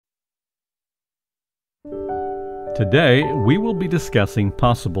Today, we will be discussing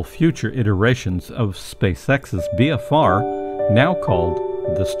possible future iterations of SpaceX's BFR, now called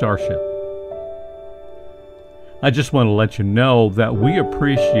the Starship. I just want to let you know that we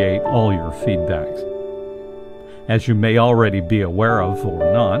appreciate all your feedbacks. As you may already be aware of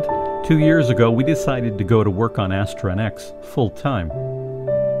or not, 2 years ago we decided to go to work on AsteronX full-time.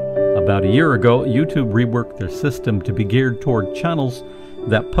 About a year ago, YouTube reworked their system to be geared toward channels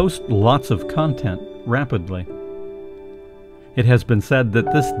that post lots of content rapidly. It has been said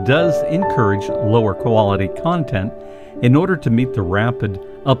that this does encourage lower quality content in order to meet the rapid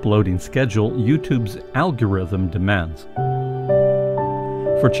uploading schedule YouTube's algorithm demands.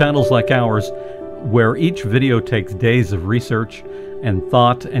 For channels like ours, where each video takes days of research and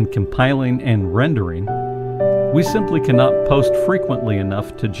thought and compiling and rendering, we simply cannot post frequently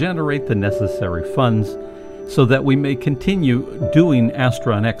enough to generate the necessary funds so that we may continue doing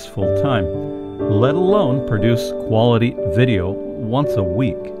AsteronX full-time, let alone produce quality video once a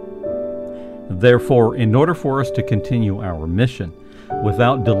week. Therefore, in order for us to continue our mission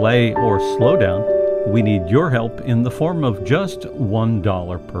without delay or slowdown, we need your help in the form of just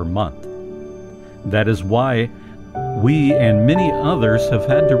 $1 per month. That is why we and many others have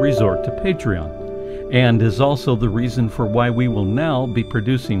had to resort to Patreon, and is also the reason for why we will now be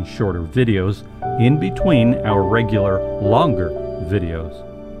producing shorter videos in between our regular, longer videos.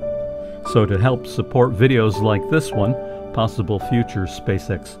 So to help support videos like this one, possible future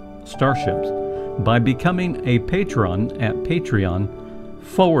SpaceX Starships, by becoming a patron at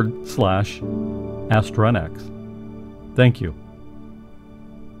patreon.com/AsteronX. Thank you.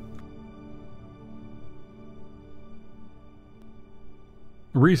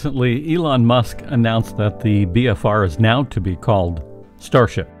 Recently, Elon Musk announced that the BFR is now to be called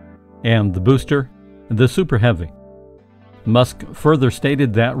Starship, and the booster, the Super Heavy. Musk further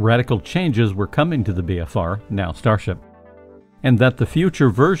stated that radical changes were coming to the BFR, now Starship, and that the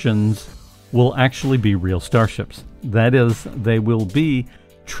future versions will actually be real starships. That is, they will be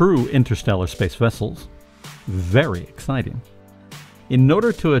true interstellar space vessels. Very exciting. In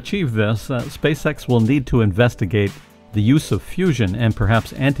order to achieve this, SpaceX will need to investigate the use of fusion and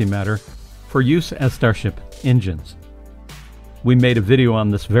perhaps antimatter for use as Starship engines. We made a video on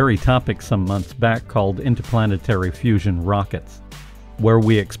this very topic some months back called Interplanetary Fusion Rockets, where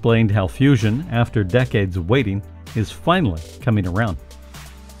we explained how fusion, after decades of waiting, is finally coming around.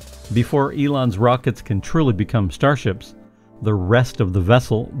 Before Elon's rockets can truly become starships, the rest of the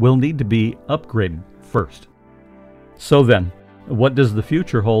vessel will need to be upgraded first. So then, what does the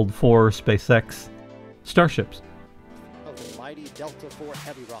future hold for SpaceX Starships?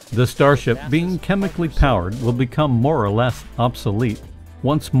 The Starship, being chemically powered, will become more or less obsolete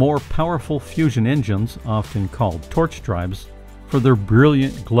once more powerful fusion engines, often called torch drives, for their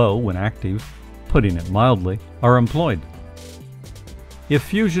brilliant glow when active, putting it mildly, are employed. If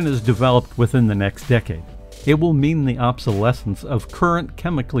fusion is developed within the next decade, it will mean the obsolescence of current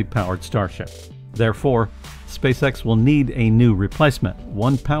chemically powered starships. Therefore, SpaceX will need a new replacement,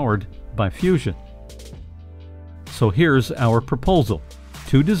 one powered by fusion. So here's our proposal.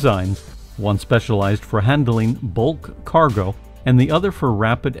 2 designs, one specialized for handling bulk cargo and the other for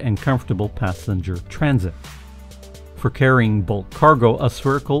rapid and comfortable passenger transit. For carrying bulk cargo, a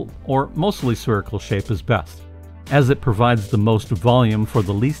spherical or mostly spherical shape is best, as it provides the most volume for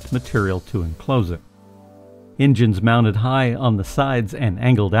the least material to enclose it. Engines mounted high on the sides and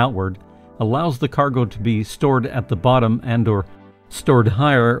angled outward allows the cargo to be stored at the bottom and or stored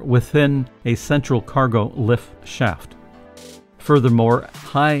higher within a central cargo lift shaft. Furthermore,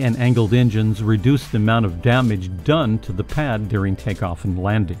 high and angled engines reduce the amount of damage done to the pad during takeoff and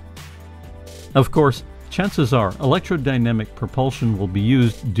landing. Of course, chances are electrodynamic propulsion will be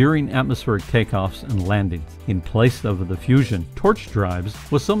used during atmospheric takeoffs and landings, in place of the fusion torch drives,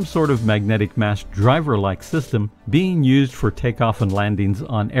 with some sort of magnetic mass driver-like system being used for takeoff and landings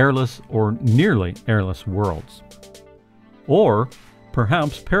on airless or nearly airless worlds. Or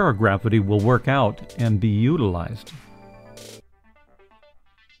perhaps paragravity will work out and be utilized.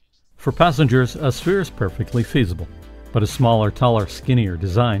 For passengers, a sphere is perfectly feasible, but a smaller, taller, skinnier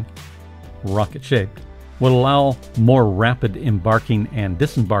design, rocket-shaped, would allow more rapid embarking and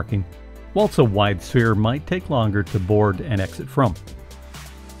disembarking, whilst a wide sphere might take longer to board and exit from.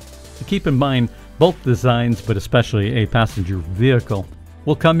 Keep in mind, both designs, but especially a passenger vehicle,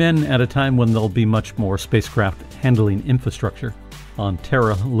 will come in at a time when there'll be much more spacecraft handling infrastructure on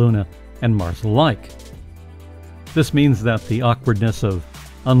Terra, Luna, and Mars alike. This means that the awkwardness of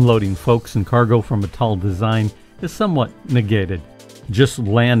unloading folks and cargo from a tall design is somewhat negated. Just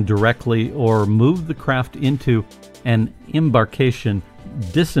land directly or move the craft into an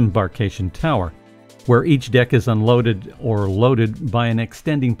embarkation-disembarkation tower, where each deck is unloaded or loaded by an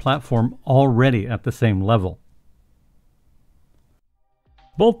extending platform already at the same level.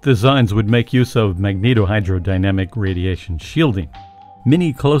 Both designs would make use of magnetohydrodynamic radiation shielding,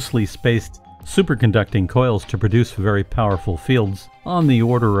 many closely spaced superconducting coils to produce very powerful fields on the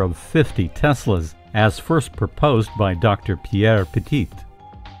order of 50 Teslas, as first proposed by Dr. Pierre Petit.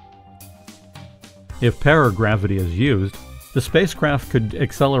 If paragravity is used, the spacecraft could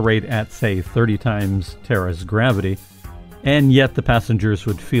accelerate at, say, 30 times Terra's gravity, and yet the passengers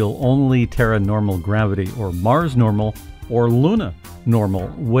would feel only Terra normal gravity, or Mars normal, or Luna normal,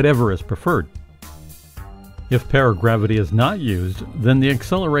 whatever is preferred. If paragravity is not used, then the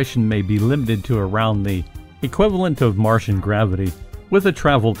acceleration may be limited to around the equivalent of Martian gravity, with a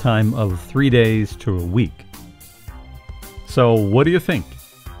travel time of 3 days to a week. So what do you think?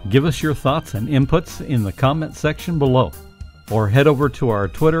 Give us your thoughts and inputs in the comment section below, or head over to our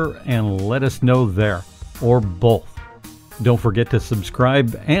Twitter and let us know there, or both. Don't forget to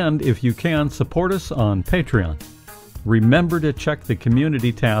subscribe, and if you can, support us on Patreon. Remember to check the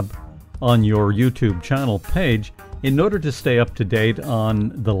community tab on your YouTube channel page in order to stay up to date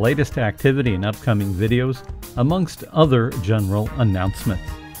on the latest activity and upcoming videos, amongst other general announcements.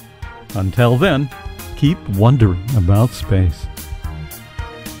 Until then, keep wondering about space.